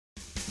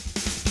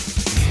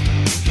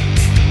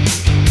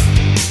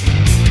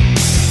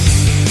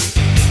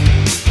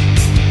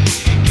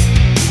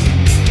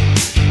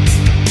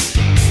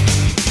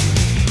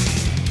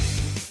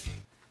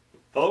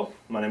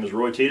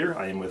Roy Teeter.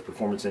 I am with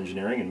Performance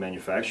Engineering and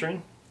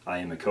Manufacturing. I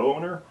am a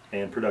co-owner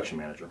and production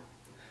manager.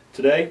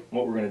 Today,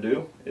 what we're going to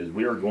do is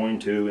we are going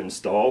to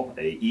install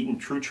a Eaton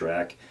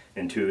Truetrac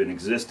into an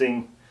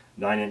existing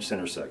 9-inch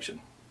center section.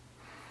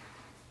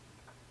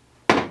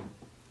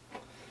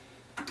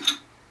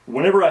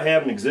 Whenever I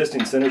have an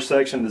existing center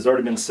section that's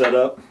already been set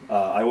up,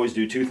 I always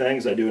do two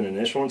things. I do an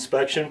initial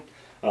inspection,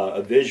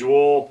 a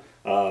visual.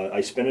 I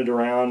spin it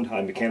around,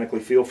 I mechanically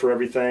feel for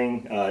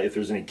everything, if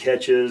there's any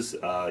catches,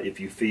 if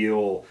you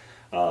feel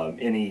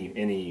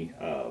any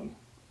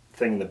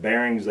thing in the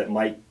bearings that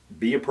might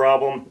be a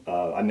problem,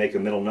 I make a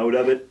mental note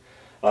of it.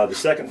 The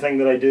second thing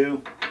that I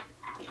do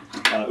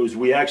is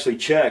we actually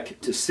check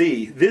to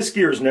see, this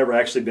gear has never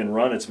actually been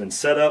run, it's been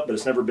set up, but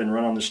it's never been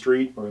run on the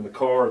street or in the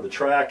car or the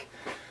track.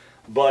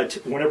 But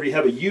whenever you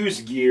have a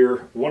used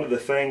gear, one of the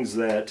things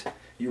that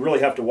you really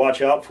have to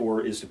watch out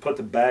for is to put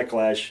the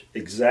backlash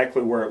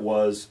exactly where it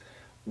was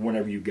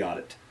whenever you got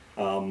it.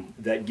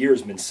 That gear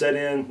has been set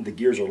in, the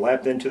gears are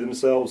lapped into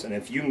themselves, and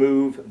if you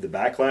move the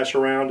backlash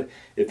around,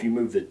 if you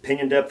move the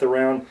pinion depth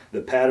around, the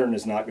pattern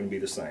is not going to be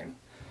the same.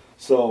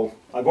 So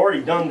I've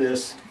already done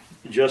this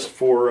just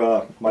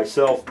for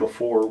myself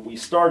before we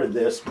started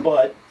this,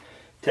 but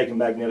take a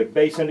magnetic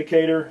base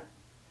indicator,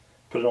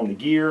 put it on the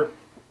gear,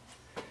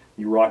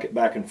 you rock it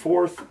back and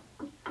forth,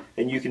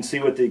 and you can see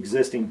what the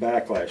existing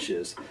backlash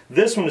is.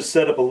 This one is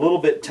set up a little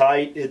bit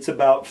tight. It's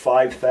about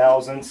 5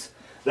 thousandths.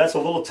 That's a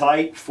little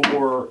tight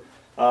for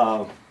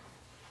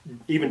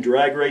even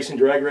drag racing.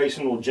 Drag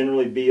racing will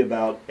generally be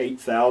about 8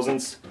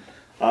 thousandths.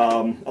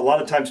 A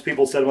lot of times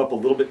people set them up a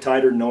little bit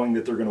tighter knowing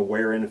that they're going to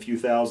wear in a few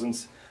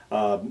thousandths.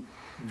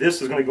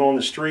 This is going to go on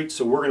the street,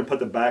 so we're going to put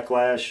the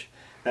backlash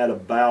at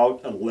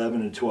about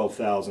 11 and 12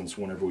 thousandths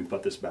whenever we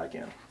put this back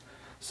in.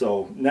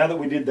 So now that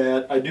we did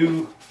that, I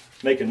do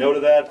make a note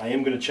of that. I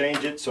am going to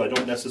change it, so I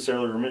don't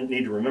necessarily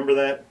need to remember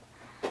that.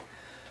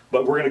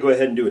 But we're going to go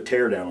ahead and do a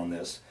tear down on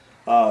this.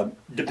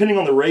 Depending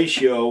on the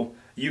ratio,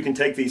 you can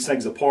take these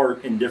things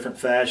apart in different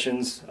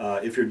fashions.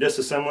 If you're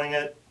disassembling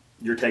it,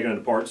 you're taking it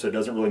apart, so it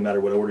doesn't really matter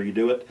what order you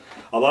do it.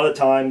 A lot of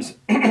times,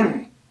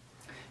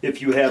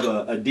 if you have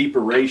a deeper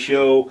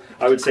ratio,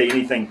 I would say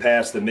anything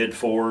past the mid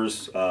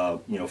 4s,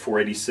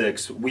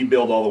 486. We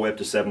build all the way up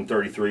to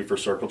 733 for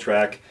circle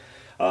track.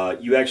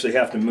 You actually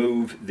have to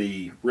move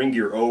the ring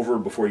gear over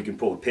before you can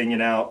pull the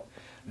pinion out.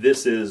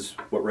 This is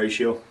what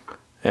ratio?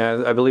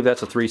 Yeah, I believe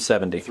that's a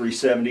 370.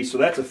 370, so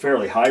that's a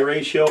fairly high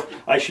ratio.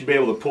 I should be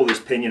able to pull this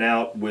pinion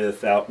out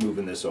without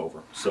moving this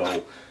over.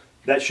 So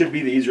that should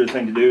be the easier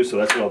thing to do, so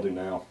that's what I'll do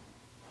now.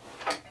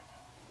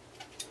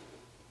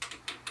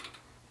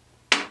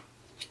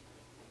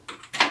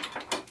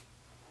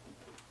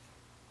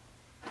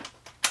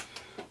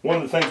 One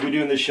of the things we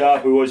do in this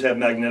shop, we always have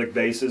magnetic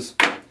bases.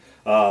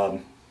 For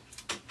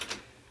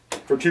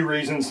two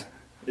reasons: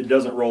 it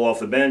doesn't roll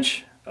off the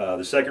bench.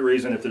 The second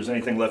reason, if there's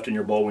anything left in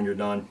your bowl when you're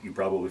done, you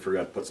probably forgot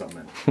to put something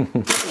in.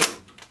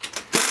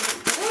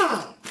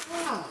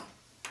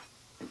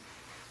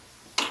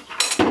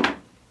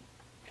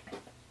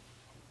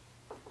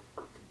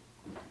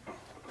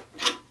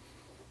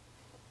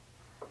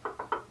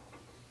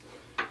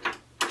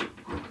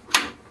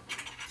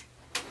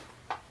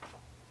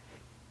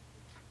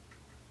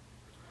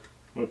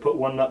 I'm going to put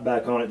one nut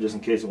back on it just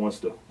in case it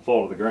wants to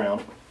fall to the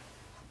ground.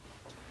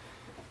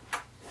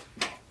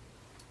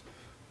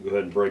 Go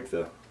ahead and break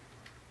the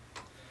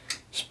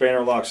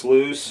spanner locks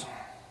loose.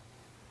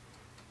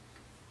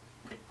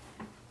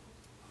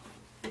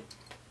 And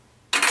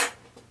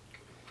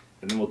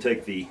then we'll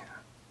take the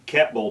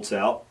cap bolts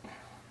out,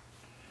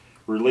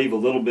 relieve a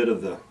little bit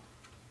of the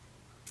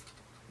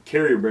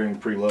carrier bearing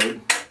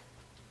preload.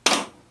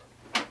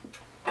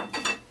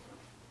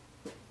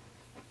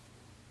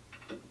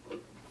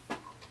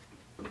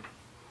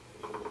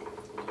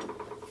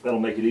 That'll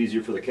make it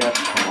easier for the cap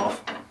to come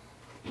off.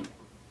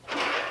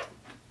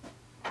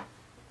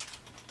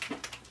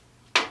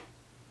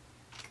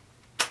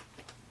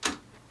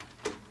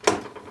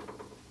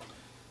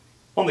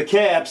 On the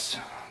caps,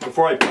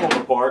 before I pull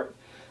them apart,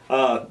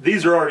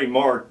 these are already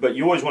marked, but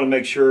you always want to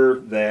make sure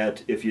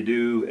that if you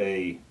do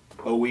a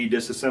OE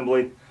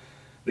disassembly,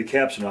 the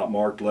caps are not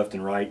marked left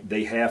and right.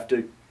 They have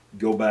to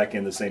go back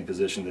in the same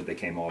position that they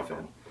came off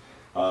in.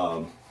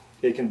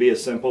 It can be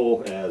as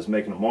simple as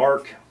making a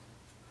mark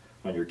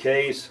on your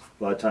case.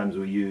 A lot of times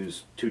we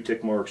use 2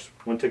 tick marks,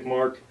 1 tick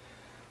mark.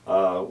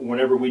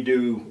 Whenever we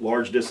do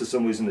large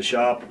disassemblies in the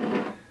shop,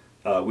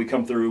 we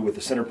come through with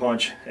the center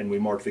punch and we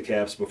mark the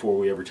caps before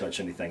we ever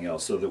touch anything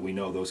else so that we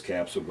know those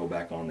caps will go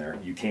back on there.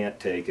 You can't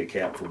take a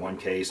cap for one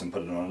case and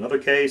put it on another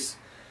case.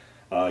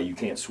 You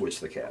can't switch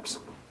the caps.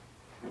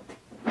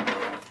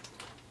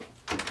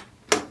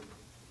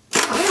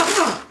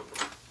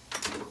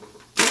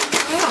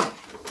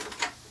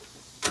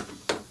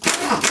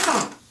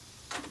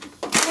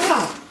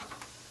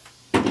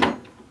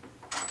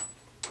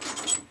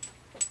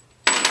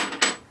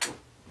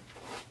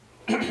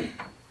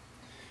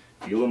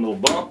 Feel a little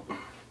bump.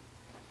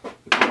 It'll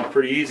come off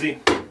pretty easy.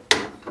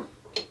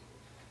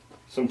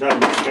 Sometimes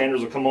the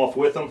expanders will come off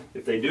with them.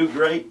 If they do,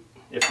 great.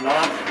 If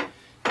not,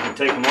 you can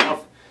take them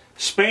off.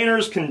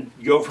 Spanners can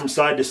go from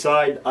side to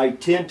side. I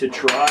tend to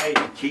try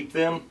to keep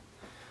them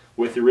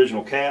with the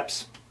original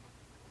caps.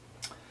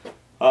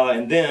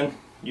 And then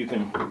you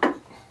can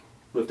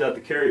lift out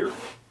the carrier.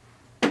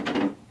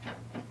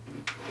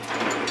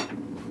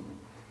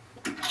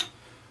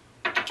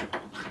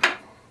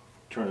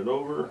 Turn it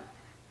over.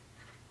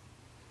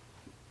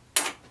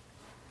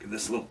 Give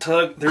this a little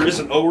tug. There is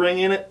an O-ring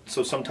in it,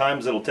 so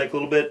sometimes it'll take a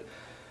little bit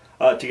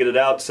to get it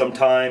out.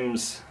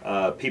 Sometimes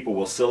people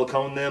will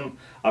silicone them.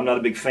 I'm not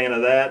a big fan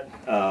of that.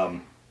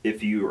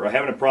 If you are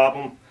having a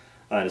problem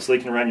and it's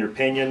leaking around your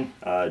pinion,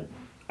 I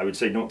would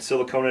say don't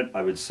silicone it.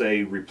 I would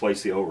say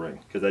replace the O-ring,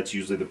 because that's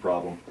usually the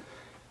problem.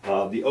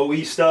 The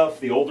OE stuff,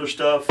 the older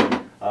stuff,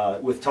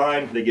 with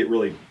time they get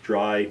really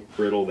dry,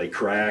 brittle, they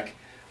crack.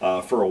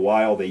 For a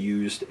while they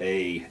used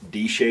a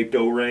D-shaped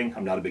O-ring.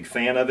 I'm not a big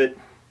fan of it.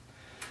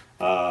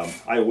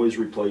 I always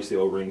replace the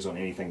O-rings on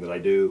anything that I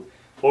do.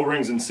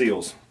 O-rings and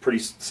seals, pretty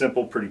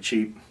simple, pretty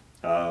cheap.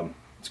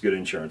 It's good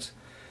insurance.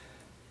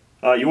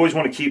 You always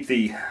want to keep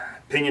the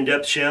pinion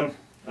depth shim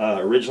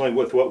originally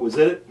with what was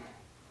in it.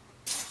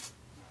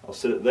 I'll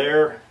set it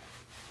there.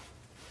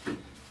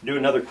 Do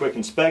another quick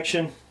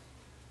inspection.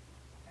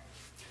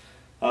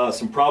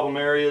 Some problem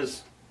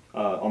areas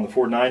on the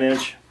Ford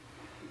 9-inch.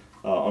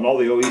 On all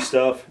the OE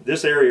stuff,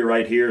 this area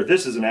right here,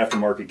 this is an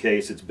aftermarket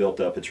case, it's built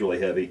up, it's really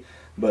heavy,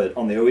 but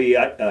on the OE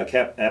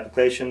cap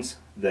applications,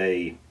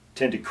 they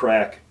tend to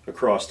crack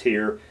across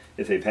here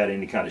if they've had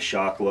any kind of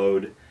shock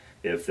load.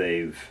 If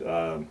they've,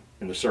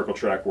 in the circle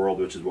track world,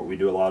 which is what we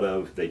do a lot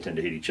of, they tend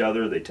to hit each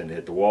other, they tend to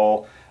hit the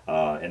wall,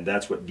 and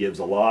that's what gives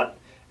a lot.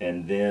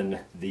 And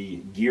then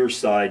the gear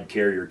side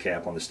carrier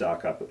cap on the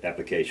stock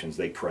applications,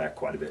 they crack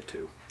quite a bit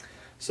too.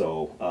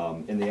 So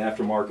in the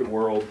aftermarket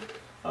world,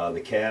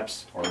 the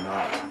caps are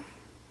not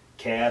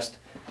cast,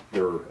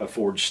 they're a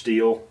forged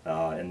steel,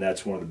 and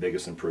that's one of the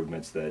biggest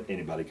improvements that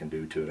anybody can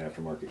do to an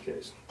aftermarket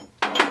case.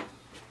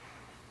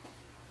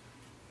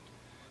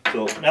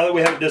 So now that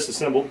we have it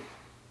disassembled,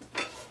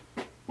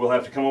 we'll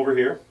have to come over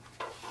here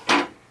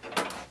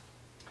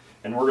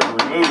and we're going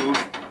to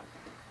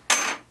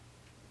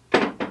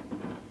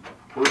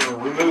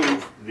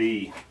remove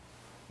the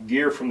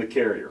gear from the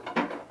carrier.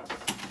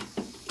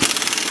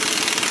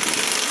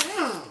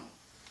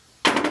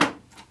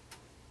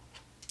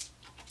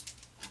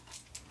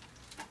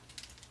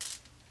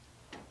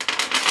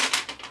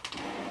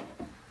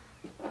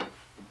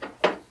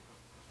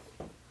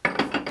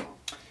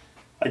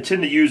 I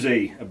tend to use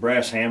a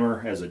brass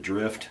hammer as a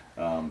drift.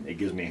 It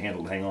gives me a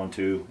handle to hang on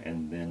to,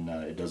 and then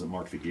it doesn't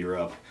mark the gear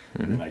up,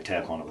 and then I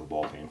tap on it with a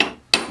ball peen.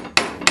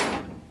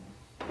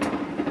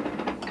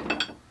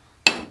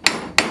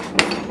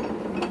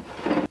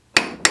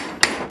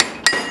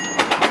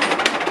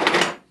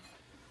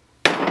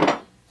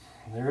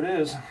 There it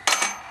is.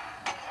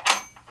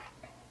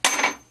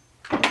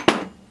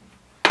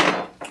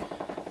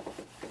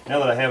 Now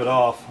that I have it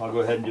off, I'll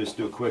go ahead and just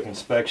do a quick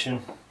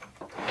inspection.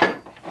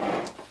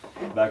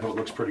 Back of it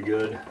looks pretty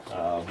good.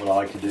 What I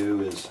like to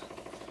do is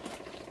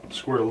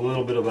squirt a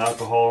little bit of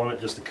alcohol on it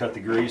just to cut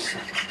the grease.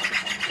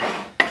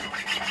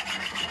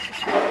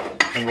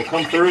 And we'll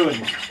come through and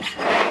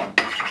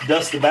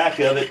dust the back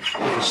of it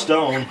with a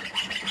stone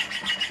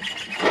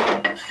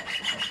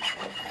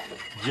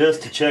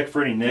just to check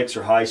for any nicks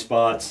or high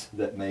spots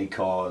that may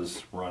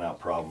cause run-out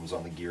problems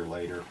on the gear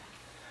later.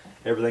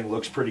 Everything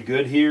looks pretty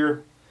good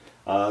here.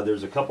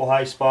 There's a couple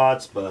high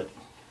spots, but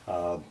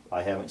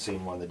I haven't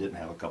seen one that didn't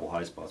have a couple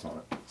high spots on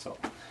it. So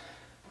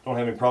don't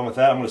have any problem with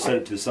that. I'm going to set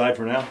it to the side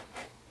for now.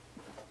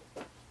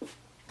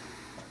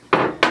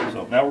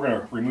 So now we're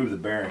going to remove the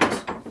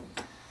bearings.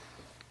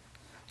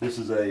 This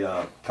is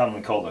a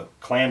commonly called a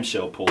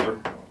clamshell puller.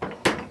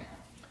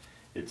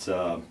 It's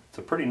a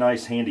pretty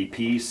nice handy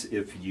piece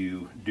if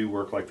you do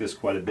work like this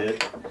quite a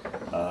bit.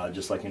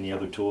 Just like any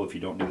other tool, if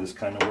you don't do this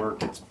kind of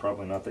work, it's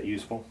probably not that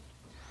useful.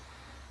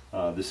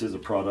 This is a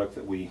product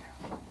that we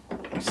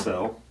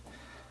sell.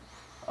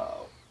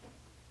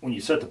 When you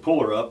set the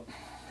puller up,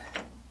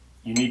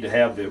 you need to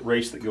have the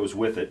race that goes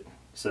with it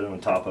set on the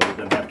top of it. It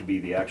doesn't have to be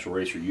the actual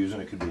race you're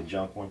using, it could be a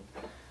junk one.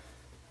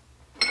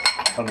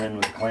 Come in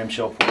with the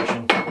clamshell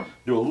portion,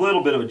 do a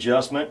little bit of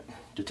adjustment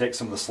to take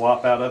some of the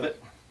slop out of it.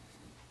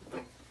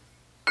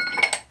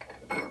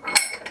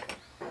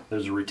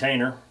 There's a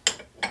retainer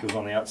that goes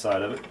on the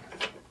outside of it.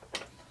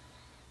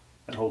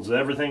 That holds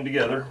everything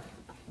together.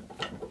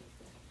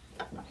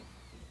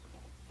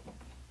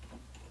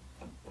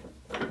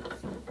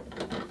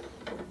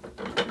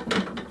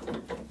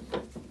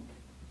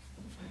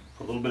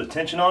 A little bit of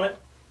tension on it.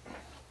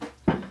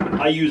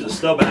 I use a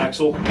stub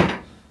axle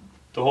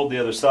to hold the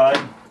other side.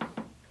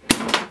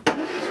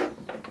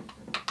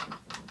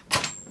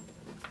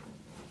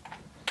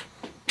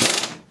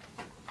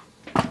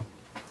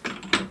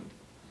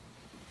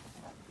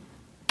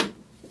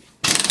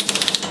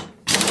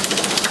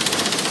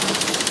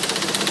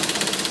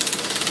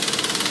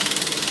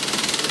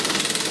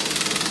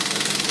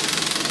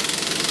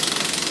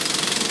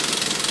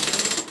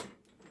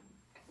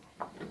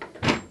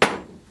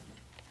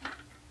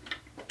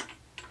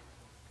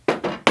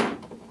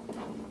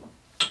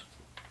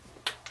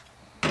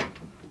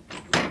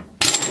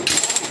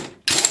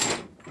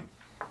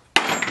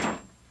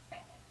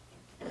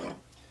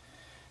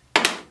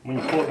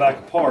 when you pull it back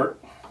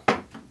apart,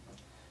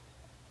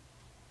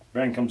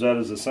 bearing comes out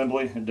as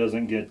assembly. It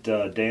doesn't get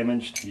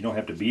damaged. You don't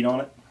have to beat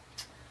on it.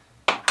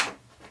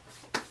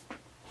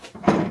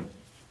 A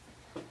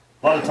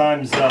lot of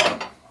times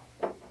the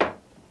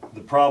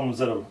problems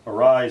that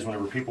arise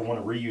whenever people want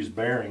to reuse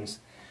bearings,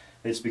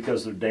 it's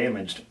because they're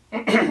damaged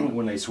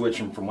when they switch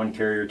them from one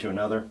carrier to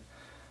another.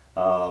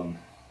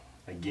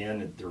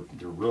 Again,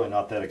 they're really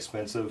not that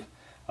expensive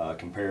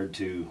compared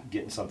to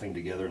getting something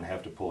together and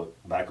have to pull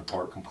it back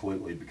apart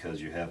completely because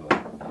you have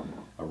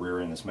a rear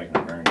end that's making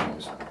a bearing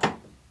noise.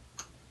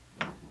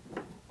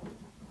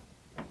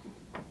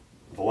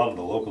 With a lot of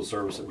the local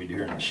service that we do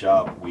here in the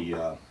shop, we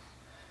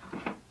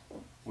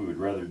would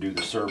rather do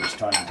the service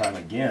time and time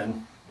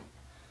again.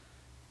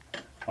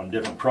 On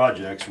different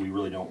projects, we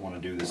really don't want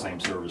to do the same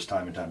service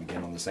time and time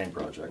again on the same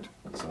project.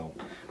 So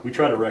we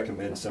try to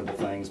recommend simple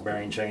things,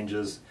 bearing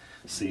changes,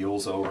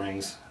 seals,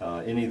 O-rings,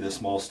 any of the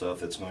small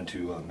stuff that's going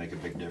to make a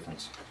big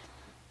difference.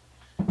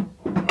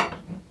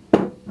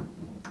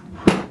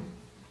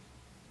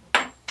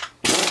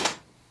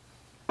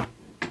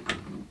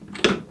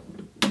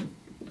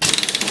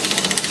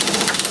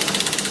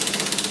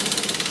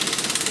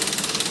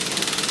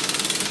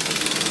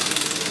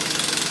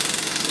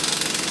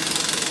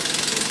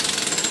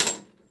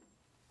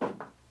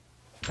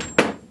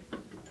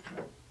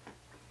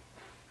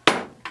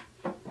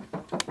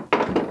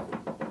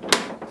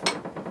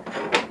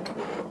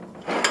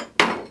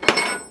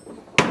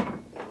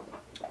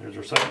 There's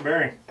our second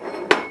bearing.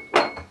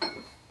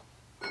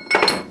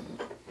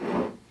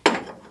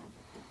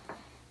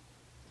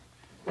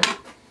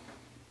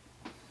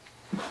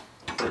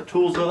 Put our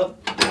tools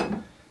up.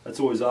 That's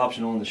always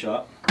optional in the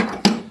shop.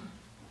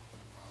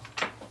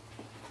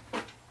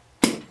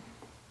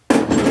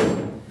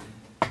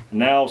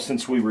 Now,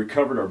 since we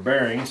recovered our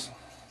bearings,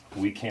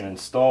 we can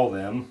install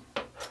them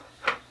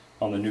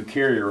on the new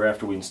carrier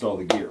after we install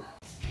the gear.